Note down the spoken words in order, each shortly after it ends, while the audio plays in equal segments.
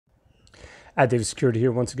At David Security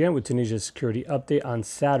here once again with Tunisia's security update on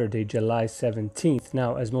Saturday, July 17th.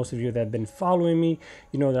 Now, as most of you that have been following me,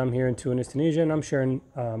 you know that I'm here in Tunis, Tunisia, and I'm sharing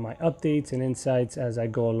my updates and insights as I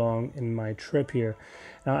go along in my trip here.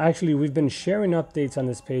 Now, actually, we've been sharing updates on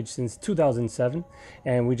this page since 2007,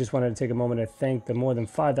 and we just wanted to take a moment to thank the more than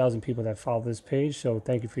 5,000 people that follow this page. So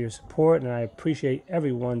thank you for your support, and I appreciate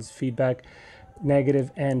everyone's feedback,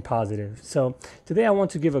 negative and positive. So today I want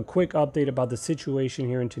to give a quick update about the situation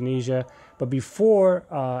here in Tunisia. But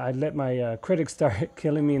before I let my critics start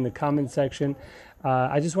killing me in the comment section,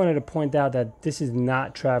 I just wanted to point out that this is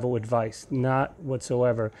not travel advice, not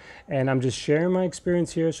whatsoever. And I'm just sharing my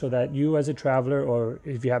experience here so that you as a traveler, or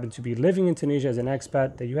if you happen to be living in Tunisia as an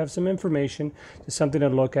expat, that you have some information, just something to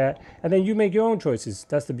look at, and then you make your own choices.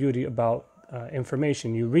 That's the beauty about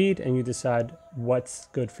information. You read and you decide what's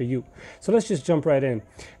good for you. So let's just jump right in.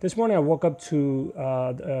 This morning I woke up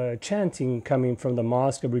to chanting coming from the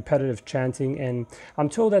mosque, a repetitive chanting, and I'm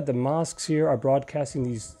told that the mosques here are broadcasting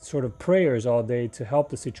these sort of prayers all day to help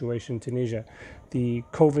the situation in Tunisia. The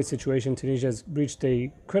COVID situation in Tunisia has reached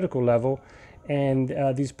a critical level, and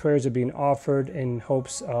these prayers are being offered in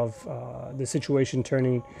hopes of the situation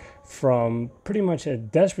turning from pretty much a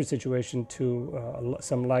desperate situation to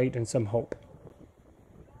some light and some hope.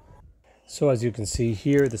 So as you can see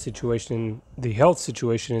here, the health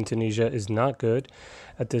situation in Tunisia is not good.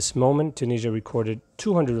 At this moment, Tunisia recorded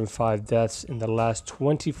 205 deaths in the last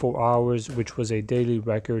 24 hours, which was a daily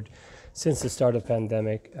record since the start of the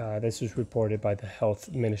pandemic. This was reported by the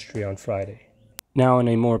Health Ministry on Friday. Now, on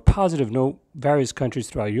a more positive note, various countries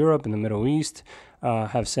throughout Europe and the Middle East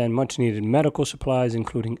have sent much needed medical supplies,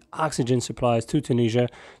 including oxygen supplies, to Tunisia.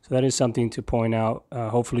 So that is something to point out.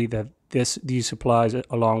 Hopefully that these supplies,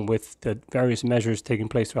 along with the various measures taking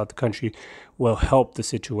place throughout the country, will help the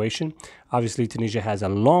situation. Obviously, Tunisia has a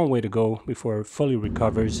long way to go before it fully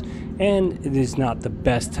recovers, and it is not the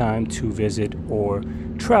best time to visit or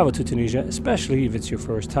travel to Tunisia, especially if it's your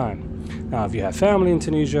first time. Now, if you have family in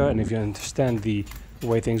Tunisia and if you understand the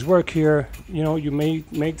way things work here, you know, you may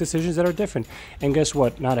make decisions that are different. And guess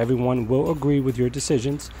what? Not everyone will agree with your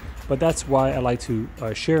decisions, but that's why I like to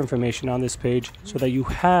share information on this page so that you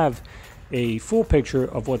have a full picture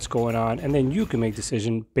of what's going on, and then you can make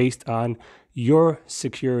decisions based on your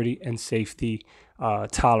security and safety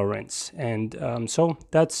tolerance. And so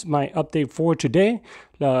that's my update for today.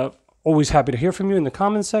 Always happy to hear from you in the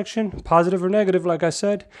comments section, positive or negative. Like I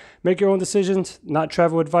said, make your own decisions, not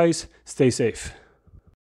travel advice. Stay safe.